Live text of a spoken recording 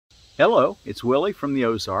Hello, it's Willie from the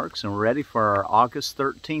Ozarks, and we're ready for our August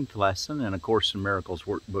 13th lesson in A Course in Miracles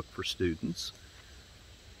workbook for students.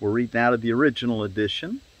 We're reading out of the original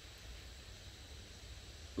edition,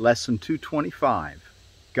 lesson 225.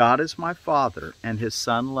 God is my Father, and His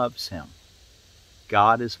Son loves Him.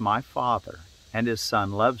 God is my Father, and His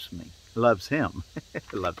Son loves me. Loves Him.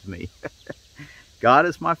 Loves me. God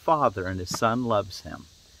is my Father, and His Son loves Him.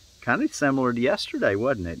 Kind of similar to yesterday,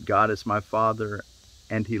 wasn't it? God is my Father,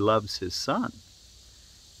 and He loves His Son.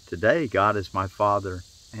 Today, God is my Father,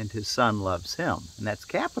 and His Son loves Him. And that's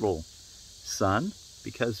capital Son,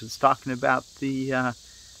 because it's talking about the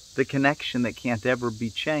connection that can't ever be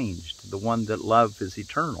changed, the one that love is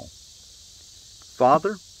eternal.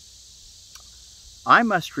 Father, I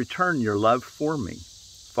must return your love for me.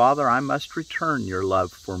 Father, I must return your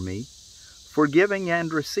love for me. Forgiving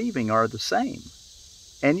and receiving are the same,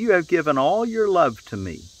 and you have given all your love to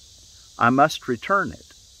me. I must return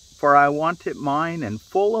it, for I want it mine in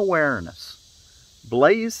full awareness,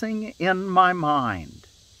 blazing in my mind,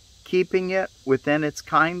 keeping it within its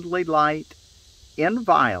kindly light,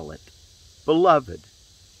 inviolate, beloved,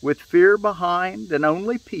 with fear behind and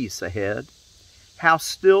only peace ahead. How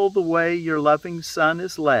still the way your loving Son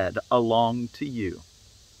is led along to you.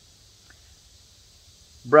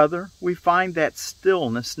 Brother, we find that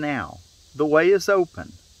stillness now. The way is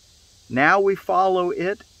open. Now we follow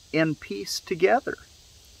it in peace together.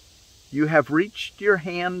 You have reached your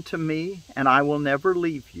hand to me, and I will never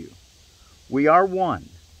leave you. We are one,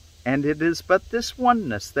 and it is but this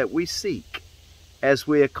oneness that we seek as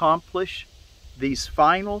we accomplish these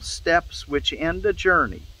final steps which end a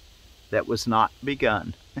journey that was not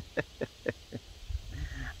begun.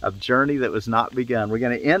 A journey that was not begun. We're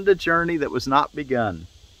going to end a journey that was not begun.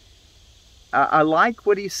 I like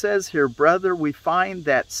what he says here, brother. We find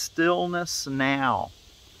that stillness now.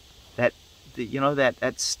 That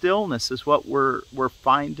stillness is what we're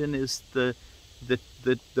finding is the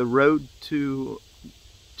road to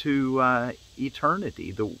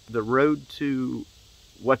eternity, the road to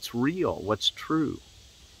what's real, what's true.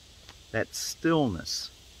 That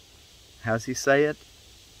stillness. How's he say it?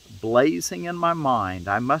 Blazing in my mind.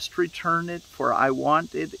 I must return it, for I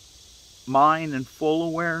want it mine in full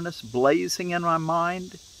awareness, blazing in my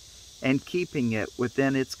mind, and keeping it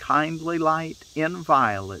within its kindly light,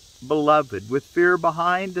 inviolate, beloved, with fear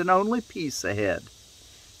behind and only peace ahead.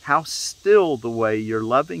 How still the way your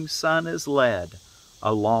loving Son is led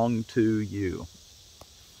along to you.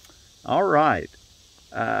 All right.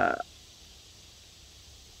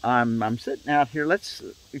 I'm sitting out here. Let's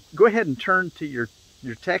go ahead and turn to your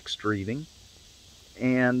text reading.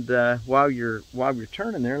 And while you're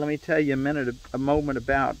turning there, let me tell you a moment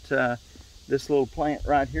about this little plant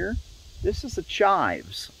right here. This is the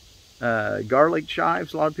chives, garlic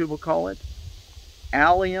chives, a lot of people call it.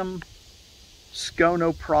 Allium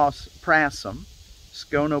sconoprasum.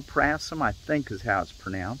 Sconoprasum, I think is how it's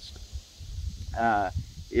pronounced.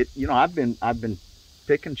 I've been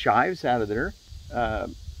picking chives out of there.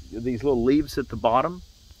 These little leaves at the bottom.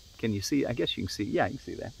 Can you see? I guess you can see. Yeah, you can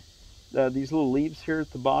see that. These little leaves here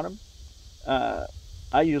at the bottom.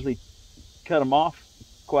 I usually cut them off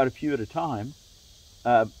quite a few at a time.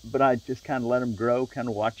 But I just kind of let them grow, kind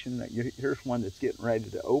of watching. Here's one that's getting ready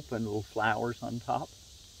to open, little flowers on top.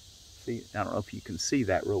 See, I don't know if you can see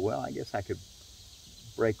that real well. I guess I could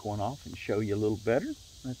break one off and show you a little better.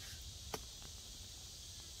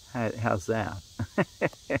 How's that?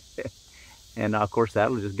 And of course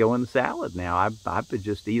that'll just go in the salad now. I could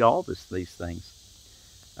just eat all these things.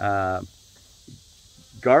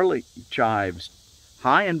 Garlic chives.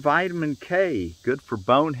 High in vitamin K, good for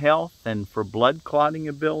bone health and for blood clotting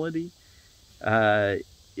ability.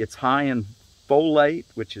 It's high in folate,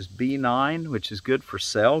 which is B9, which is good for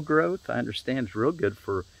cell growth. I understand it's real good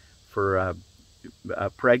for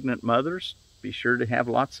pregnant mothers. Be sure to have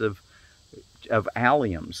lots of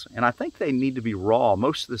alliums. And I think they need to be raw.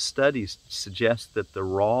 Most of the studies suggest that the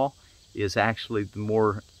raw is actually the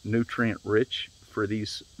more nutrient rich for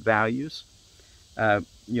these values. I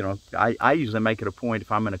usually make it a point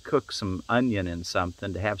if I'm going to cook some onion in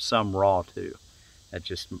something to have some raw too. That's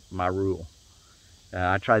just my rule.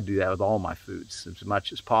 I try to do that with all my foods as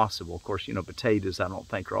much as possible. Of course, potatoes I don't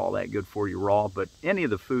think are all that good for you raw, but any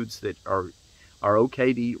of the foods that are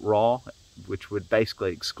okay to eat raw, which would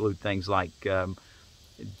basically exclude things like most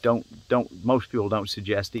people don't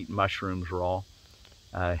suggest eating mushrooms raw.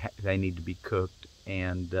 They need to be cooked,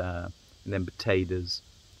 and then potatoes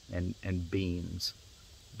and beans.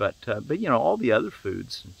 But all the other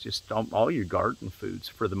foods, just all your garden foods,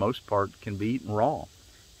 for the most part, can be eaten raw.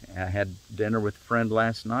 I had dinner with a friend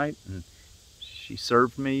last night, and she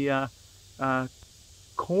served me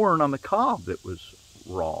corn on the cob that was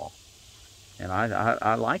raw. And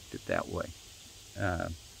I liked it that way.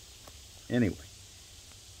 Anyway,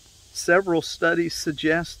 several studies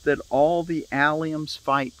suggest that all the alliums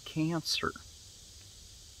fight cancer.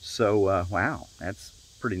 So, wow, that's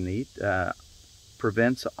pretty neat.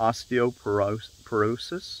 Prevents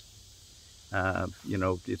osteoporosis. You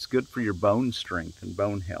know, it's good for your bone strength and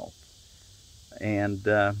bone health. And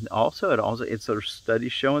it's a study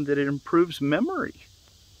showing that it improves memory.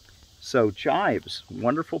 So chives,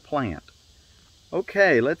 wonderful plant.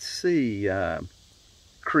 Okay, let's see.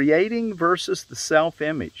 Creating versus the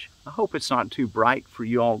self-image. I hope it's not too bright for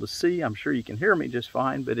you all to see. I'm sure you can hear me just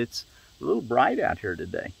fine, but it's a little bright out here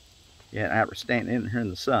today. Yeah, we're standing in here in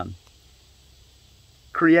the sun.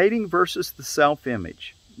 Creating versus the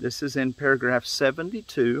self-image. This is in paragraph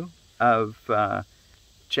 72 of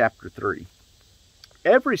chapter 3.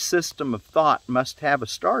 Every system of thought must have a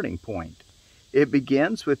starting point. It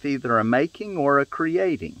begins with either a making or a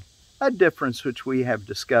creating, a difference which we have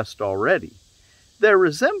discussed already. Their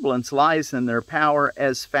resemblance lies in their power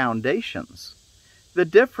as foundations. The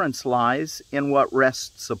difference lies in what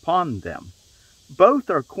rests upon them. Both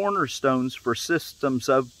are cornerstones for systems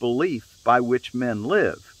of belief by which men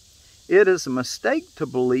live. It is a mistake to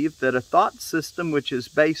believe that a thought system which is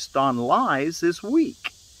based on lies is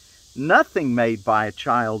weak. Nothing made by a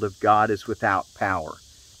child of God is without power.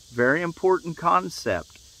 Very important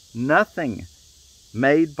concept. Nothing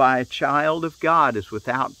made by a child of God is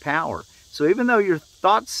without power. So even though your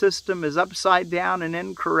thought system is upside down and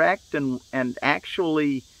incorrect and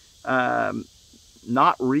actually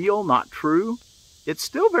not real, not true, it's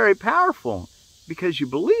still very powerful because you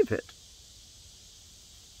believe it.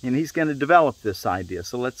 And he's going to develop this idea.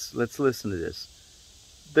 So let's listen to this.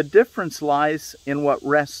 The difference lies in what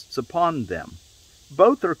rests upon them.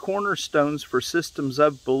 Both are cornerstones for systems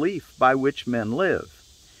of belief by which men live.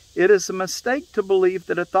 It is a mistake to believe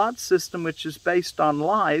that a thought system which is based on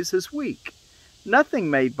lies is weak. Nothing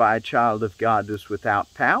made by a child of God is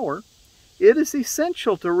without power. It is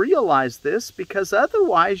essential to realize this because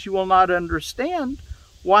otherwise you will not understand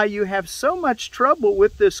why you have so much trouble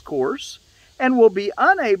with this course and will be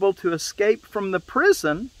unable to escape from the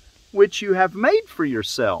prison which you have made for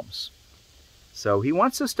yourselves. So he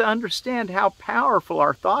wants us to understand how powerful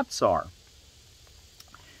our thoughts are.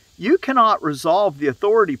 You cannot resolve the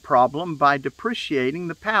authority problem by depreciating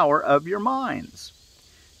the power of your minds.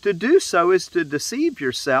 To do so is to deceive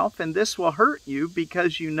yourself, and this will hurt you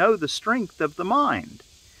because you know the strength of the mind.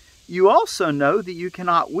 You also know that you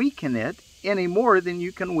cannot weaken it any more than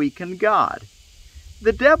you can weaken God.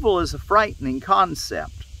 The devil is a frightening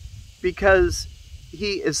concept because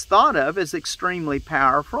he is thought of as extremely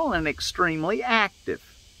powerful and extremely active.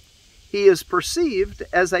 He is perceived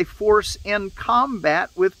as a force in combat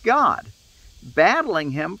with God,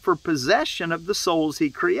 battling him for possession of the souls he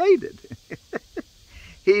created.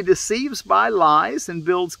 He deceives by lies and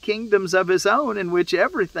builds kingdoms of his own in which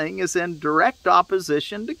everything is in direct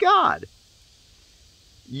opposition to God.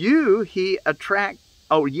 Yet he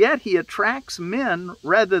attracts men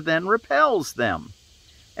rather than repels them.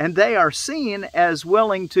 And they are seen as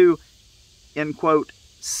willing to, in quote,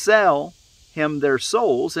 sell him their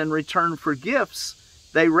souls in return for gifts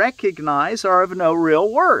they recognize are of no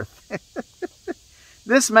real worth.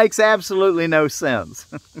 This makes absolutely no sense.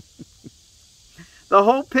 The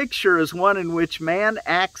whole picture is one in which man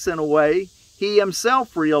acts in a way he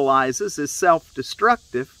himself realizes is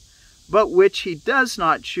self-destructive, but which he does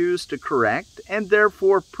not choose to correct and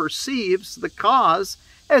therefore perceives the cause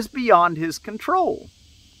as beyond his control.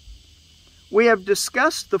 We have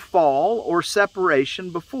discussed the fall or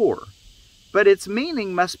separation before, but its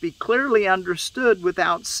meaning must be clearly understood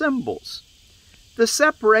without symbols. The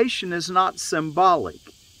separation is not symbolic.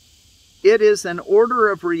 It is an order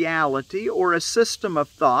of reality or a system of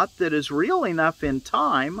thought that is real enough in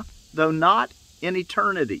time, though not in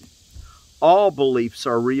eternity. All beliefs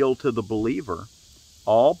are real to the believer.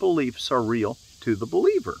 All beliefs are real to the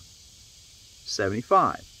believer.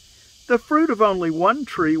 75. The fruit of only one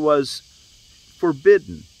tree was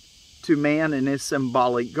forbidden to man in his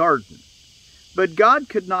symbolic garden. But God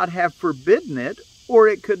could not have forbidden it, or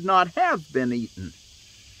it could not have been eaten.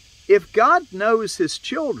 If God knows his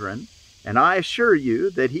children, and I assure you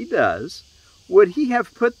that he does, would he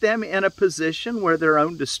have put them in a position where their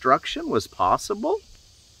own destruction was possible?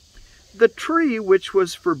 The tree which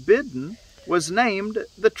was forbidden was named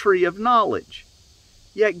the tree of knowledge.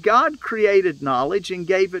 Yet God created knowledge and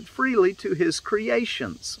gave it freely to his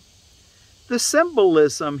creations. The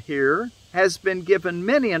symbolism here has been given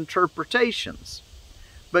many interpretations.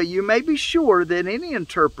 But you may be sure that any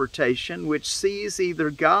interpretation which sees either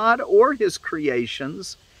God or his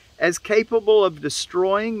creations as capable of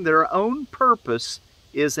destroying their own purpose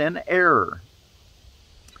is an error.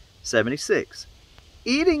 76.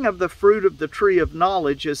 Eating of the fruit of the tree of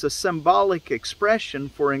knowledge is a symbolic expression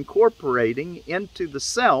for incorporating into the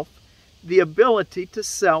self the ability to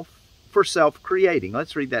self-creating.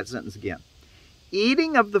 Let's read that sentence again.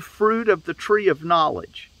 Eating of the fruit of the tree of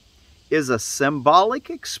knowledge is a symbolic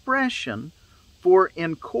expression for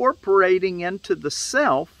incorporating into the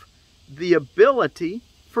self the ability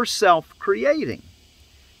for self-creating.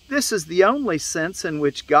 This is the only sense in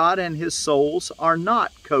which God and his souls are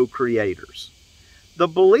not co-creators. The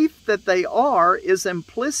belief that they are is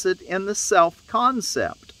implicit in the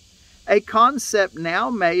self-concept, a concept now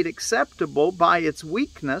made acceptable by its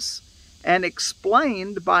weakness and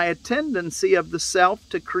explained by a tendency of the self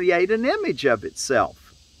to create an image of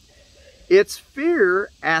itself. Its fear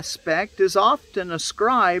aspect is often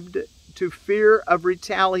ascribed to fear of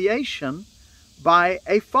retaliation by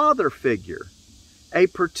a father figure, a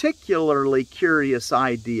particularly curious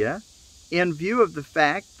idea in view of the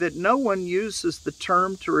fact that no one uses the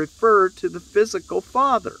term to refer to the physical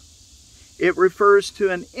father. It refers to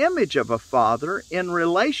an image of a father in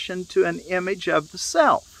relation to an image of the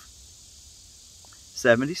self.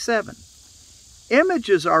 77.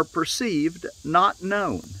 Images are perceived, not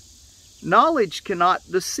known. Knowledge cannot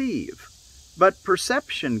deceive, but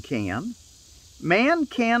perception can. Man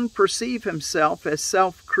can perceive himself as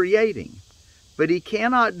self-creating, but he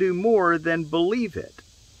cannot do more than believe it.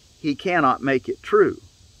 He cannot make it true.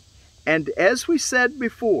 And as we said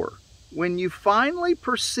before, when you finally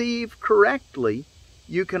perceive correctly,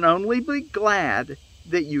 you can only be glad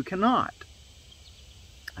that you cannot.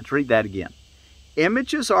 Let's read that again.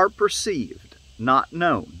 Images are perceived, not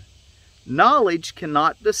known. Knowledge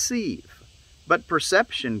cannot deceive, but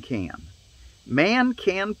perception can. Man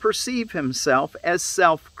can perceive himself as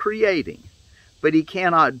self-creating, but he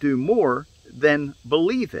cannot do more than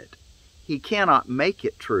believe it. He cannot make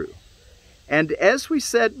it true. And as we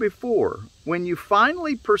said before, when you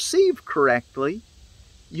finally perceive correctly,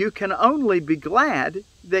 you can only be glad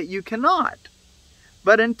that you cannot.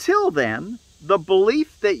 But until then, the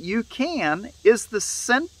belief that you can is the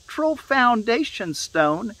central foundation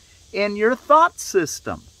stone in your thought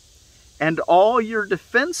system. And all your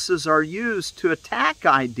defenses are used to attack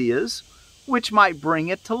ideas which might bring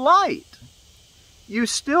it to light. You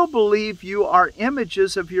still believe you are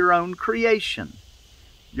images of your own creation.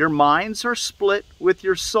 Your minds are split with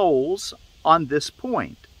your souls on this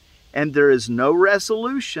point, and there is no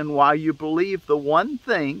resolution while you believe the one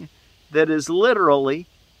thing that is literally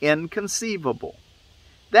inconceivable.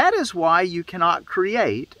 That is why you cannot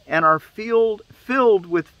create and are filled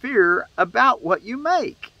with fear about what you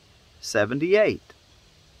make. 78.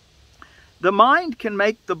 The mind can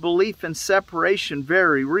make the belief in separation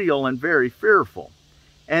very real and very fearful,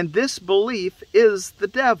 and this belief is the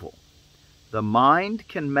devil. The mind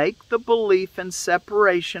can make the belief in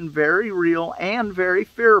separation very real and very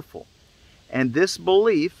fearful, and this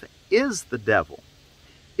belief is the devil.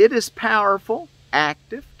 It is powerful,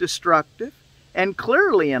 active, destructive, and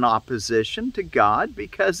clearly in opposition to God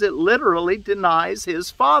because it literally denies his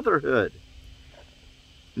fatherhood.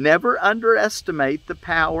 Never underestimate the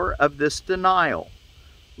power of this denial.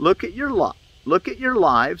 Look at your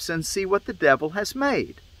lives and see what the devil has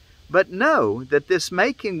made. But know that this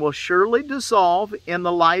making will surely dissolve in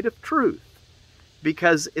the light of truth,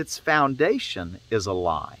 because its foundation is a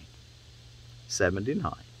lie.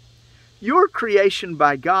 79. Your creation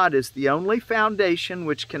by God is the only foundation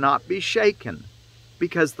which cannot be shaken,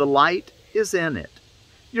 because the light is in it.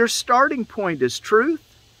 Your starting point is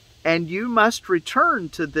truth, and you must return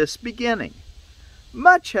to this beginning.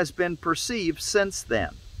 Much has been perceived since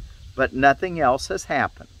then, but nothing else has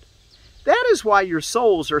happened. That is why your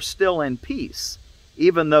souls are still in peace,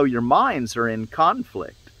 even though your minds are in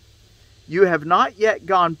conflict. You have not yet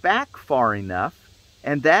gone back far enough,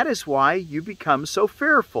 and that is why you become so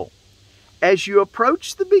fearful. As you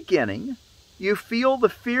approach the beginning, you feel the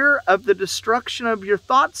fear of the destruction of your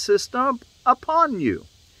thought system upon you,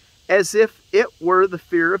 as if it were the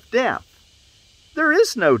fear of death. There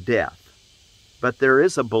is no death, but there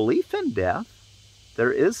is a belief in death.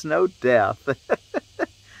 There is no death,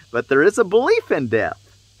 but there is a belief in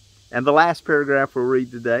death. And the last paragraph we'll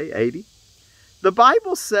read today, 80. The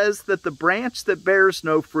Bible says that the branch that bears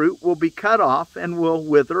no fruit will be cut off and will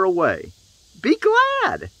wither away. Be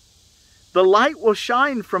glad! The light will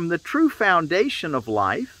shine from the true foundation of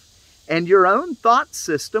life, and your own thought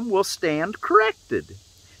system will stand corrected.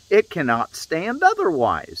 It cannot stand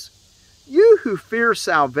otherwise. You who fear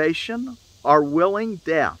salvation are willing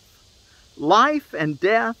death. Life and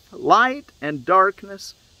death, light and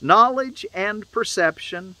darkness, knowledge and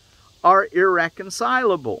perception are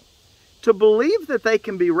irreconcilable. To believe that they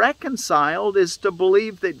can be reconciled is to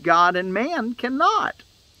believe that God and man cannot.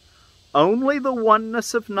 Only the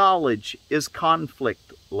oneness of knowledge is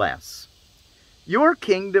conflictless. Your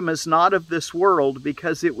kingdom is not of this world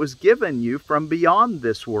because it was given you from beyond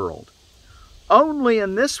this world. Only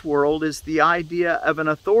in this world is the idea of an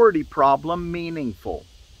authority problem meaningful.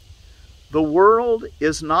 The world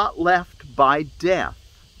is not left by death,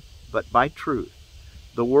 but by truth.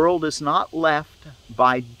 The world is not left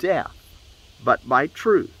by death, but by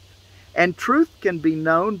truth. And truth can be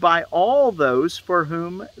known by all those for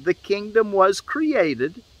whom the kingdom was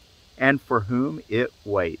created and for whom it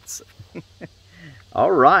waits.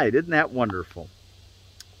 All right, isn't that wonderful?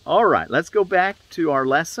 All right, let's go back to our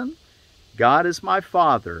lesson. God is my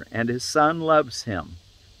Father, and His Son loves Him.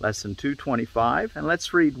 Lesson 225, and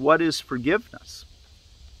let's read, what is forgiveness?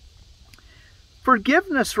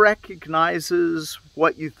 Forgiveness recognizes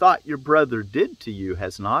what you thought your brother did to you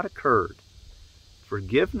has not occurred.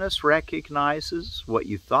 Forgiveness recognizes what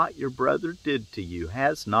you thought your brother did to you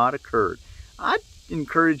has not occurred. I'd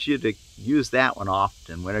encourage you to use that one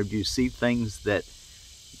often. Whenever you see things that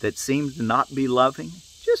seem to not be loving,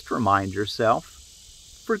 just remind yourself,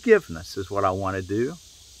 forgiveness is what I want to do.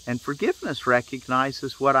 And forgiveness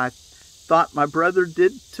recognizes what I thought my brother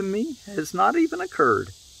did to me has not even occurred.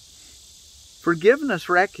 Forgiveness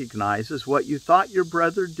recognizes what you thought your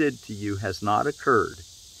brother did to you has not occurred.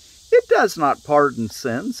 It does not pardon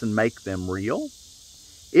sins and make them real.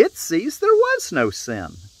 It sees there was no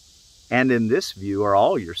sin, and in this view are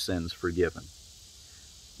all your sins forgiven.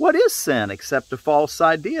 What is sin except a false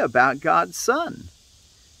idea about God's Son?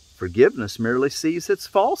 Forgiveness merely sees its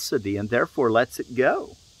falsity and therefore lets it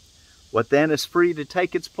go. What then is free to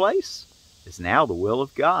take its place is now the will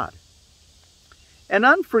of God. An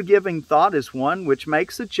unforgiving thought is one which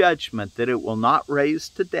makes a judgment that it will not raise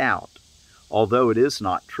to doubt, although it is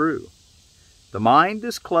not true. The mind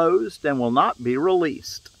is closed and will not be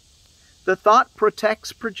released. The thought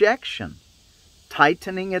protects projection,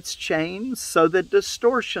 tightening its chains so that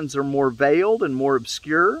distortions are more veiled and more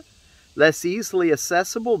obscure, less easily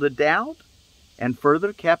accessible to doubt, and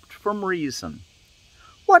further kept from reason.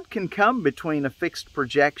 What can come between a fixed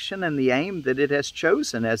projection and the aim that it has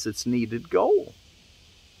chosen as its needed goal?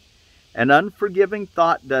 An unforgiving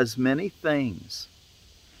thought does many things.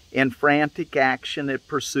 In frantic action, it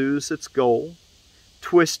pursues its goal,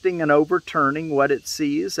 twisting and overturning what it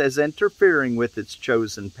sees as interfering with its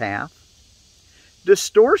chosen path.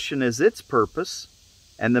 Distortion is its purpose,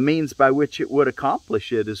 and the means by which it would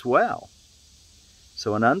accomplish it as well.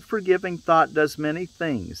 So an unforgiving thought does many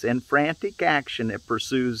things. In frantic action, it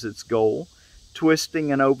pursues its goal,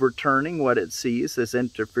 twisting and overturning what it sees as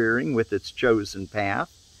interfering with its chosen path.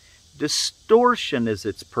 Distortion is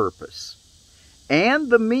its purpose, and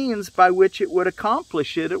the means by which it would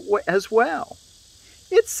accomplish it as well.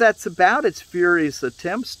 It sets about its furious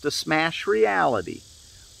attempts to smash reality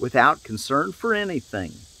without concern for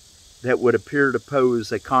anything that would appear to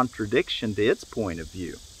pose a contradiction to its point of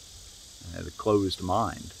view. A closed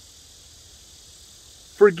mind.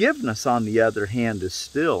 Forgiveness, on the other hand, is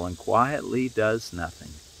still and quietly does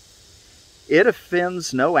nothing. It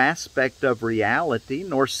offends no aspect of reality,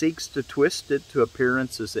 nor seeks to twist it to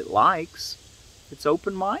appearances it likes. It's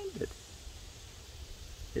open-minded.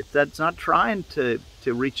 It's not trying to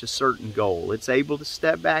reach a certain goal. It's able to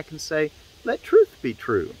step back and say, let truth be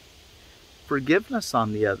true. Forgiveness,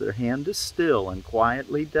 on the other hand, is still and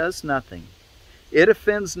quietly does nothing. It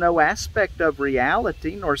offends no aspect of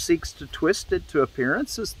reality, nor seeks to twist it to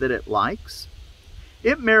appearances that it likes.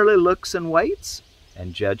 It merely looks and waits,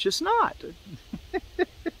 and judges not.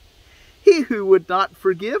 He who would not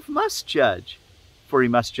forgive must judge, for he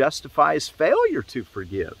must justify his failure to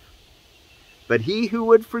forgive. But he who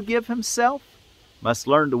would forgive himself must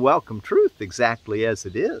learn to welcome truth exactly as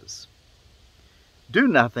it is. Do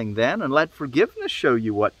nothing then, and let forgiveness show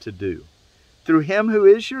you what to do. Through Him who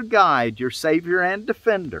is your guide, your Savior and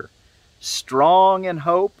Defender, strong in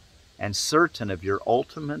hope and certain of your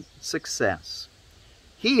ultimate success.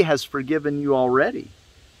 He has forgiven you already,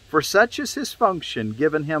 for such is His function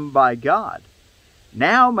given Him by God.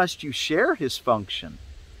 Now must you share His function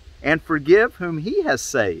and forgive whom He has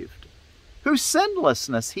saved, whose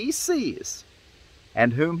sinlessness He sees,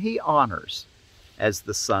 and whom He honors as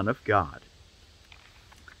the Son of God.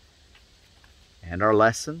 And our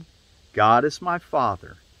lesson, God is my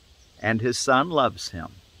Father, and His Son loves Him.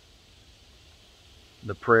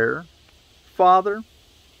 The prayer, Father,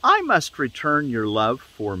 I must return your love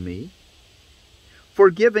for me. for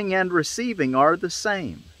giving and receiving are the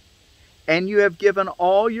same, and you have given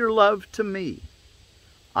all your love to me.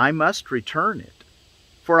 I must return it,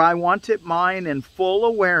 for I want it mine in full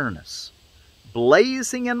awareness,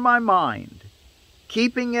 blazing in my mind,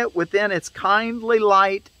 keeping it within its kindly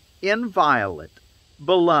light, inviolate,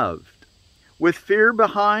 beloved, with fear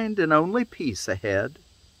behind and only peace ahead.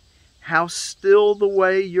 How still the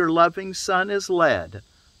way your loving Son is led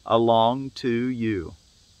along to you.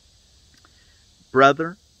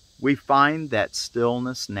 Brother, we find that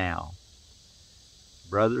stillness now.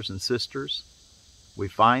 Brothers and sisters, we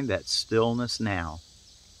find that stillness now.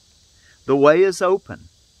 The way is open.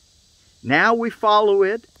 Now we follow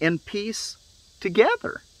it in peace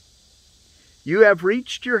together. You have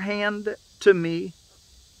reached your hand to me,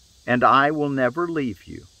 and I will never leave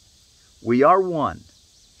you. We are one,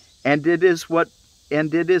 and it is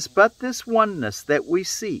but this oneness that we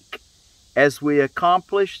seek as we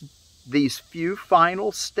accomplish these few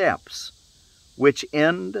final steps which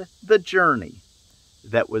end the journey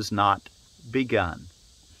that was not begun.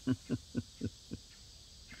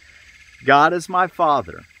 God is my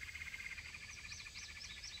Father.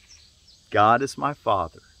 God is my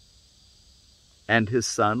Father, and His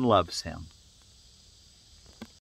Son loves Him.